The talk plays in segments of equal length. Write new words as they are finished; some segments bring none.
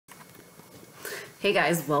Hey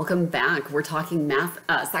guys, welcome back. We're talking math,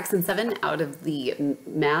 Saxon 7 out of the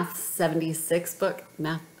Math 76 book.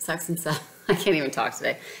 Saxon 7, I can't even talk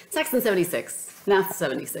today. Saxon 76, Math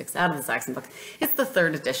 76 out of the Saxon book. It's the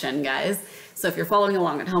 3rd edition, guys. So if you're following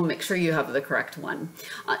along at home, make sure you have the correct one.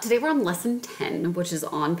 Today we're on lesson 10, which is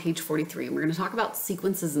on page 43, and we're going to talk about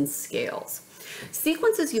sequences and scales.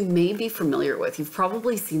 Sequences you may be familiar with. You've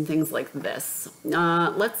probably seen things like this.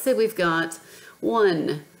 Let's say we've got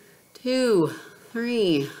 1, 2,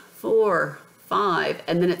 3, 4, 5,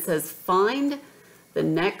 and then it says find the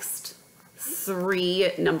next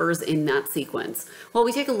 3 numbers in that sequence. Well,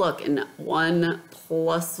 we take a look, and 1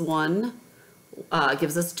 plus 1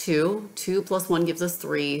 gives us 2, 2 plus 1 gives us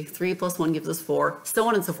 3, 3 plus 1 gives us 4, so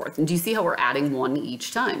on and so forth. And do you see how we're adding 1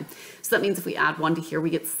 each time? So that means if we add 1 to here, we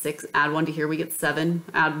get 6, add 1 to here, we get 7,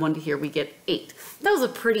 add 1 to here, we get 8. That was a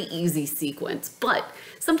pretty easy sequence, but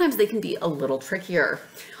sometimes they can be a little trickier.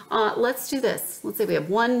 Let's do this. Let's say we have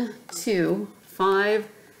 1, 2, 5,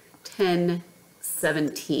 10,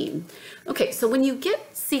 17. Okay, so when you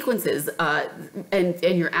get sequences and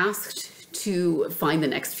you're asked to find the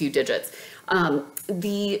next few digits,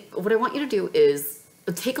 what I want you to do is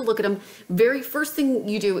take a look at them. Very first thing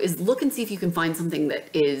you do is look and see if you can find something that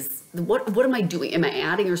is, what am I doing? Am I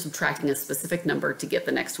adding or subtracting a specific number to get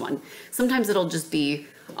the next one? Sometimes it'll just be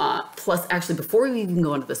plus, actually before we even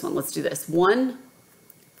go into this one, let's do this. 1,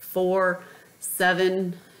 4,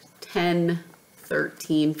 7, 10,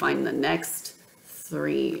 13, find the next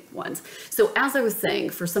 3 ones. So as I was saying,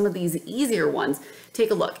 for some of these easier ones,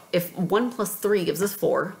 take a look. If 1 plus 3 gives us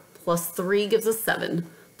 4, plus 3 gives us 7,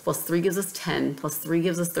 plus 3 gives us 10, plus 3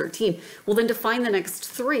 gives us 13, well then to find the next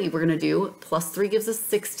 3, we're gonna do plus 3 gives us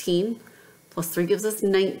 16, plus 3 gives us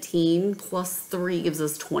 19, plus 3 gives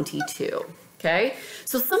us 22. Okay,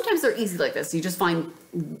 so sometimes they're easy like this. You just find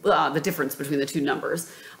the difference between the two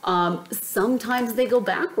numbers. Sometimes they go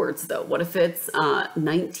backwards though. What if it's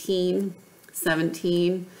 19,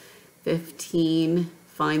 17, 15,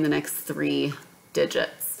 find the next 3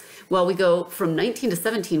 digits? Well, we go from 19 to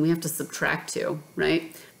 17, we have to subtract 2,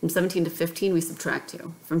 right? From 17 to 15, we subtract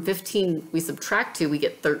 2. From 15, we subtract 2, we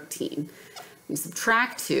get 13. We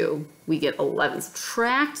subtract 2, we get 11.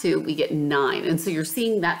 Subtract 2, we get 9. And so you're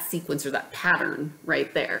seeing that sequence or that pattern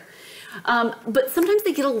right there. But sometimes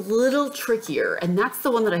they get a little trickier, and that's the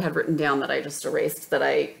one that I had written down that I just erased, that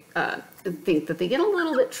I think that they get a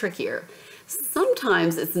little bit trickier.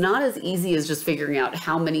 Sometimes it's not as easy as just figuring out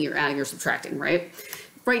how many you're adding or subtracting, right?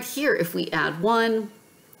 Right here, if we add 1,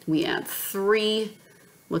 we add 3,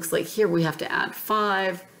 looks like here we have to add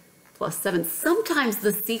 5, plus 7. Sometimes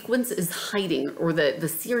the sequence is hiding, or the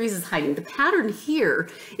series is hiding. The pattern here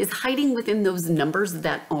is hiding within those numbers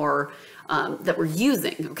that are that we're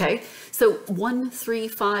using. Okay, so 1, 3,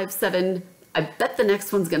 5, 7. I bet the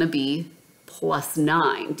next one's going to be plus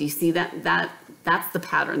 9. Do you see that? That's the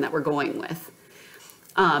pattern that we're going with.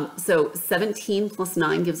 So 17 plus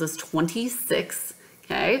 9 gives us 26.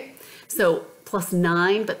 Okay, so plus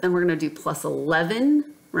 9, but then we're going to do plus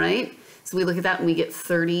 11, right? So we look at that and we get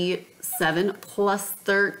 37 plus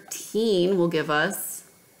 13 will give us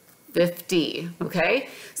 50, okay?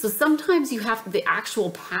 So sometimes you have the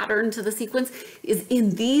actual pattern to the sequence is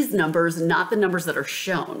in these numbers, not the numbers that are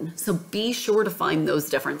shown. So be sure to find those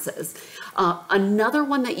differences. Another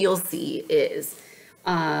one that you'll see is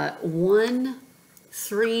 1,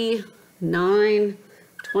 3, 9,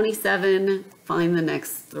 27, find the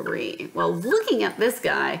next 3. Well, looking at this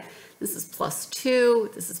guy, this is plus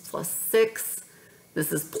 2, this is plus 6,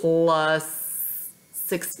 this is plus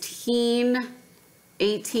 16,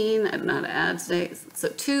 18, I don't know how to add today, so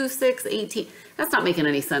 2, 6, 18, that's not making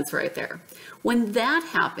any sense right there. When that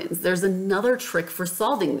happens, there's another trick for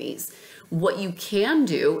solving these. What you can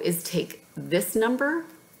do is take this number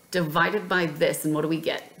divided by this, and what do we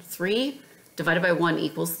get? 3 divided by 1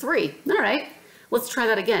 equals 3. All right, let's try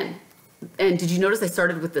that again. And did you notice I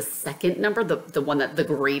started with the second number, the one that the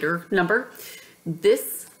greater number?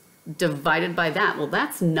 This divided by that, well,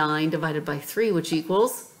 that's 9 divided by 3, which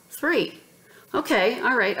equals 3. Okay,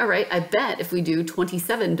 all right. I bet if we do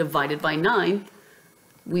 27 divided by 9,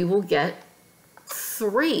 we will get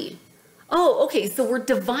 3. Oh, okay, so we're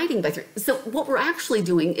dividing by 3. So what we're actually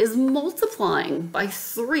doing is multiplying by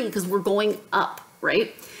 3 because we're going up,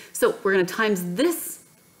 right? So we're going to times this,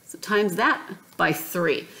 so times that by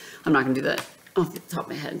 3. I'm not going to do that off the top of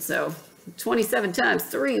my head. So 27 times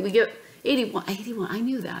 3, we get 81. 81, I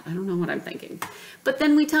knew that. I don't know what I'm thinking. But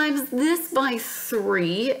then we times this by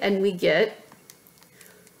 3, and we get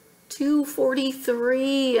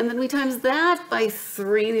 243. And then we times that by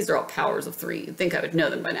 3. These are all powers of 3. You'd think I would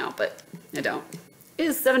know them by now, but I don't.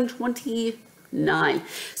 Is 720 9.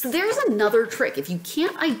 So there's another trick. If you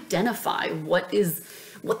can't identify what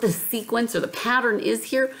the sequence or the pattern is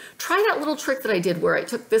here, try that little trick that I did where I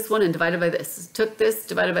took this one and divided by this, took this,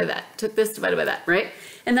 divided by that, took this, divided by that, right?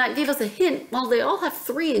 And that gave us a hint, well, they all have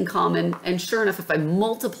 3 in common, and sure enough, if I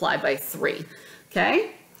multiply by 3,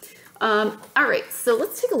 okay? All right, so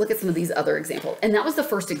let's take a look at some of these other examples. And that was the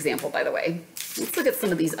first example, by the way. Let's look at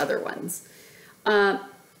some of these other ones.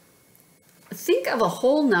 Think of a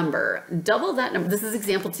whole number, double that number. This is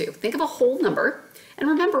example 2. Think of a whole number. And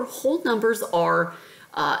remember, whole numbers are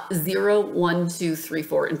 0, 1, 2, 3,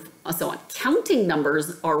 4, and so on. Counting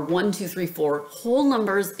numbers are 1, 2, 3, 4. Whole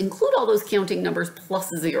numbers include all those counting numbers plus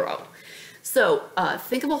 0. So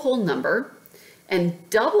think of a whole number and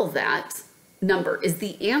double that number. Is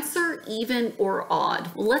the answer even or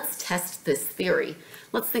odd? Well, let's test this theory.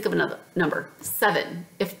 Let's think of another number, 7.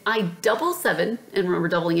 If I double 7, and remember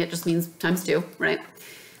doubling it just means times 2, right?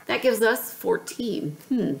 That gives us 14.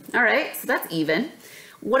 All right, so that's even.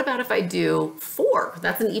 What about if I do 4?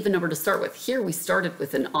 That's an even number to start with. Here we started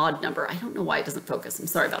with an odd number. I don't know why it doesn't focus. I'm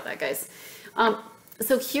sorry about that, guys.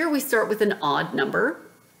 So here we start with an odd number.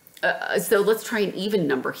 So let's try an even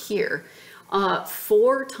number here.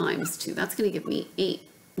 4 times 2, that's going to give me 8.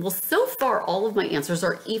 Well, so far all of my answers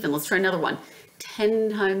are even. Let's try another one. 10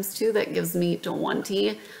 times 2, that gives me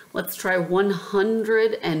 20. Let's try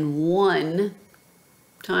 101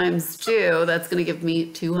 times 2, that's going to give me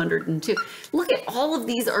 202. Look at all of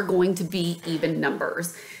these are going to be even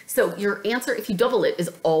numbers. So your answer, if you double it, is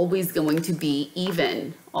always going to be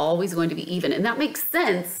even, always going to be even. And that makes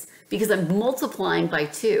sense because I'm multiplying by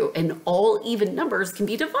 2 and all even numbers can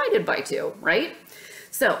be divided by 2, right?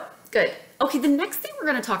 So good. Okay, the next thing we're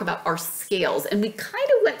going to talk about are scales. And we kind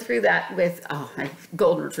of went through that with, oh, my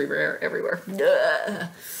golden retriever everywhere.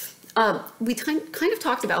 We kind of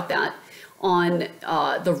talked about that on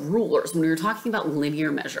the rulers when we were talking about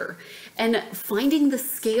linear measure. And finding the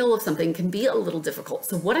scale of something can be a little difficult.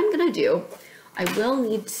 So what I'm going to do, I will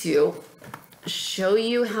need to show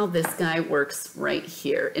you how this guy works right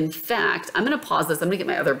here. In fact, I'm going to pause this. I'm going to get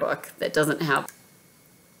my other book that doesn't have...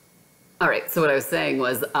 All right, so what I was saying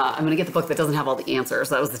was I'm going to get the book that doesn't have all the answers.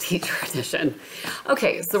 That was the teacher edition.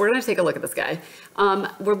 Okay, so we're going to take a look at this guy.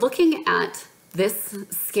 We're looking at this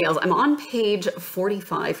scales. I'm on page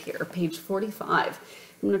 45 here, page 45.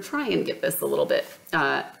 I'm going to try and get this a little bit.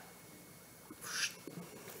 Let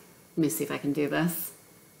me see if I can do this.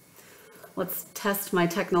 Let's test my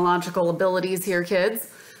technological abilities here,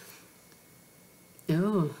 kids.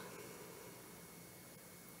 Oh,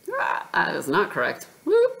 that is not correct.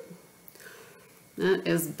 Whoop. That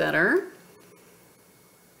is better.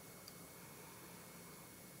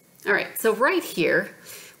 All right, so right here,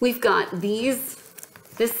 we've got this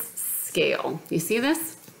scale. You see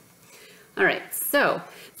this? All right, so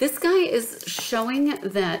this guy is showing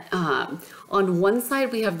that on one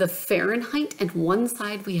side we have the Fahrenheit and one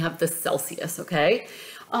side we have the Celsius, okay?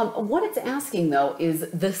 What it's asking though is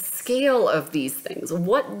the scale of these things.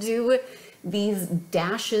 What do these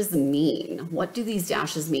dashes mean? What do these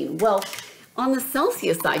dashes mean? Well, on the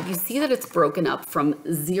Celsius side, you see that it's broken up from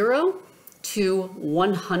 0 to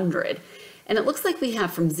 100. And it looks like we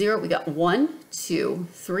have from 0, we got 1, 2,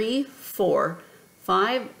 3, 4,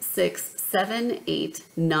 5, 6, 7, 8,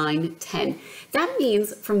 9, 10. That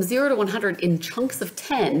means from 0 to 100 in chunks of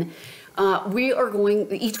 10,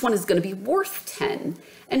 each one is going to be worth 10.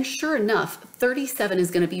 And sure enough, 37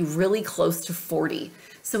 is going to be really close to 40.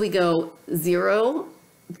 So we go 0,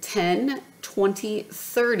 10, 20,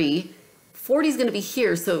 30, 40 is going to be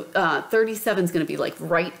here, so 37 is going to be like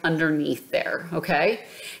right underneath there, okay?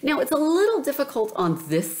 Now, it's a little difficult on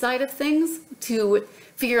this side of things to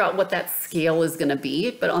figure out what that scale is going to be,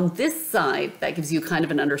 but on this side, that gives you kind of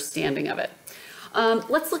an understanding of it.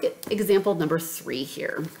 Let's look at example number 3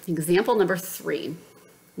 here. Example number 3.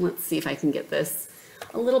 Let's see if I can get this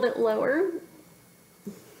a little bit lower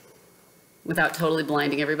without totally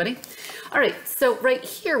blinding everybody. All right, so right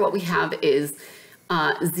here, what we have is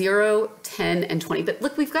 0, 10, and 20. But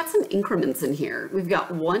look, we've got some increments in here. We've got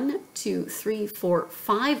 1, 2, 3, 4,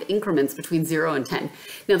 5 increments between 0 and 10.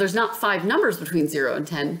 Now, there's not 5 numbers between 0 and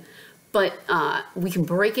 10, but we can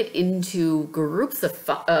break it into groups of,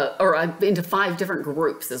 into 5 different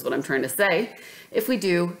groups is what I'm trying to say. If we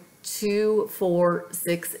do 2, 4,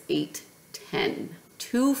 6, 8, 10.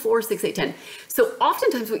 2, 4, 6, 8, 10. So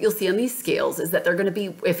oftentimes what you'll see on these scales is that they're going to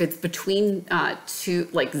be, if it's between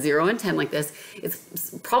 0 and 10 like this,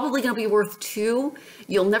 it's probably going to be worth 2.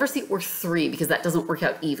 You'll never see it worth 3 because that doesn't work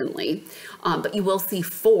out evenly. But you will see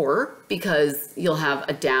 4 because you'll have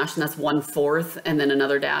a dash, and that's 1/4, and then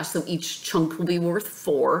another dash. So each chunk will be worth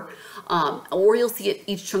 4. Or you'll see it,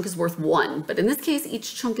 each chunk is worth 1. But in this case,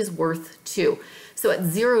 each chunk is worth 2. So at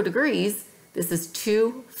 0 degrees, this is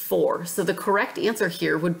 2, 4. So the correct answer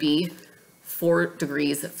here would be 4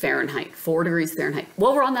 degrees Fahrenheit. 4 degrees Fahrenheit.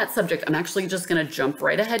 While we're on that subject, I'm actually just going to jump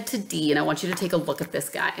right ahead to D, and I want you to take a look at this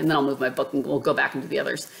guy, and then I'll move my book and we'll go back into the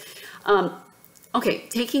others. Okay,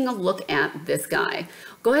 taking a look at this guy.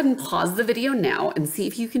 Go ahead and pause the video now and see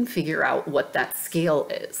if you can figure out what that scale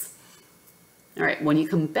is. All right, when you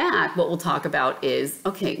come back, what we'll talk about is,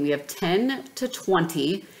 okay, we have 10 to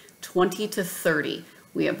 20, 20 to 30.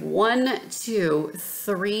 We have 1, 2,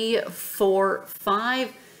 3, 4,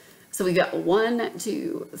 5. So we got 1,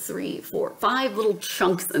 2, 3, 4, 5 little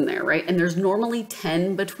chunks in there, right? And there's normally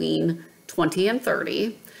 10 between 20 and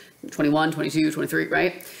 30, 21, 22, 23,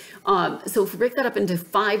 right? So if we break that up into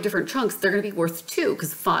 5 different chunks, they're going to be worth 2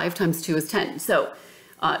 because 5 times 2 is 10. So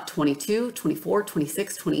 22, 24,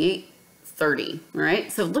 26, 28, 30, all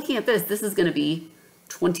right? So looking at this, this is going to be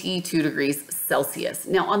 22 degrees Celsius.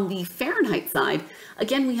 Now on the Fahrenheit side,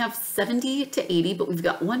 again, we have 70 to 80, but we've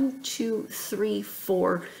got 1, 2, 3,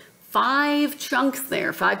 4, 5 chunks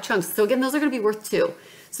there, 5 chunks. So again, those are going to be worth 2.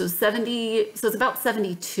 So 70, so it's about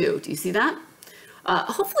 72. Do you see that?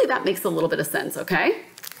 Hopefully that makes a little bit of sense, okay?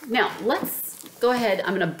 Now let's go ahead.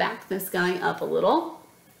 I'm going to back this guy up a little.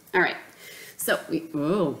 All right. So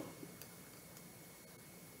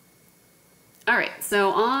all right. So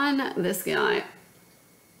on this guy,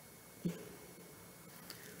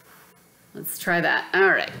 let's try that. All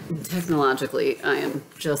right. Technologically, I am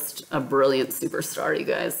just a brilliant superstar, you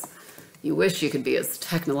guys. You wish you could be as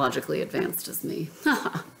technologically advanced as me.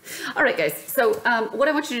 All right, guys. So what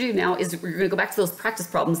I want you to do now is we're going to go back to those practice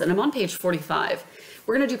problems, and I'm on page 45.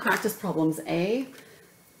 We're going to do practice problems A,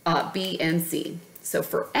 B, and C. So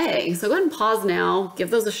for A, so go ahead and pause now,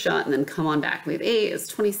 give those a shot, and then come on back. We have A is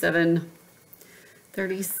 27,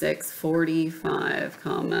 36, 45,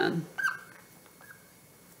 comma.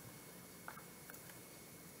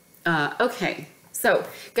 Okay, so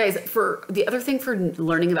guys, for the other thing for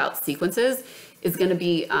learning about sequences is going to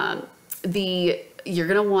be you're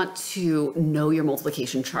going to want to know your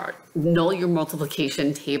multiplication chart, know your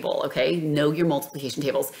multiplication table, okay? Know your multiplication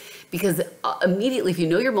tables, because immediately if you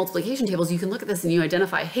know your multiplication tables, you can look at this and you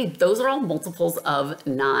identify, hey, those are all multiples of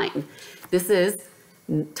 9. This is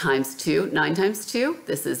times 2, 9 times 2.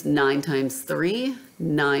 This is 9 times 3,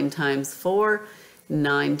 9 times 4,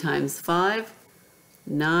 9 times 5,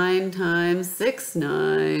 9 times 6,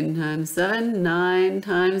 9 times 7, 9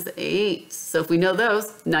 times 8. So if we know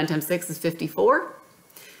those, 9 times 6 is 54,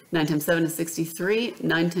 9 times 7 is 63,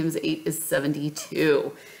 9 times 8 is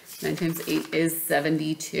 72. 9 times 8 is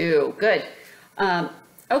 72. Good.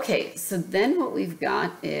 Okay, so then what we've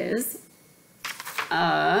got is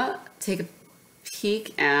take a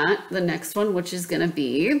peek at the next one, which is going to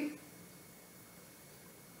be,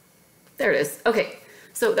 there it is. Okay,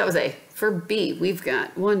 so that was A. For B, we've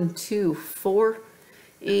got 1, 2, 4,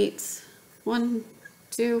 8, 1,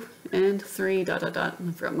 2, and 3, dot, dot, dot.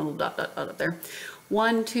 I forgot my little dot, dot, dot up there.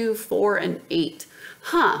 1, 2, 4, and 8.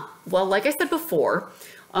 Well, like I said before,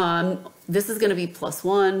 this is going to be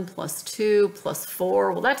 +1, +2,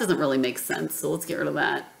 +4. Well, that doesn't really make sense, so let's get rid of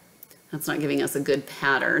that. That's not giving us a good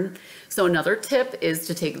pattern. So another tip is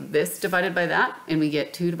to take this divided by that, and we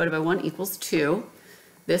get 2 divided by 1 equals 2.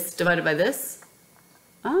 This divided by this.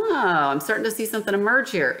 Oh, I'm starting to see something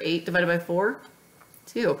emerge here. 8 divided by 4,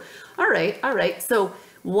 2. All right. So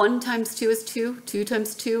 1 times 2 is 2. 2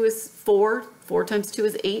 times 2 is 4. 4 times 2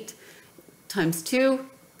 is 8. Times 2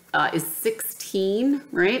 is 16,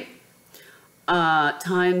 right?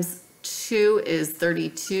 Times 2 is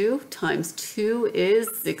 32. Times 2 is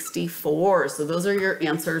 64. So those are your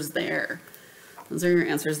answers there. Those are your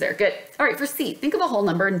answers there. Good. All right, for C, think of a whole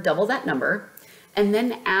number and double that number, and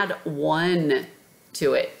then add 1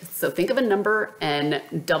 to it. So think of a number and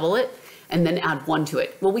double it, and then add 1 to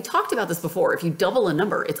it. Well, we talked about this before. If you double a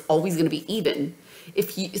number, it's always going to be even.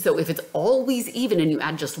 If it's always even and you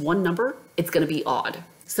add just 1 number, it's going to be odd.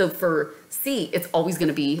 So for C, it's always going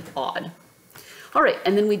to be odd. All right,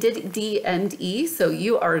 and then we did D and E, so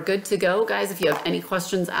you are good to go. Guys, if you have any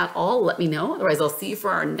questions at all, let me know. Otherwise, I'll see you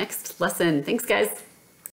for our next lesson. Thanks, guys.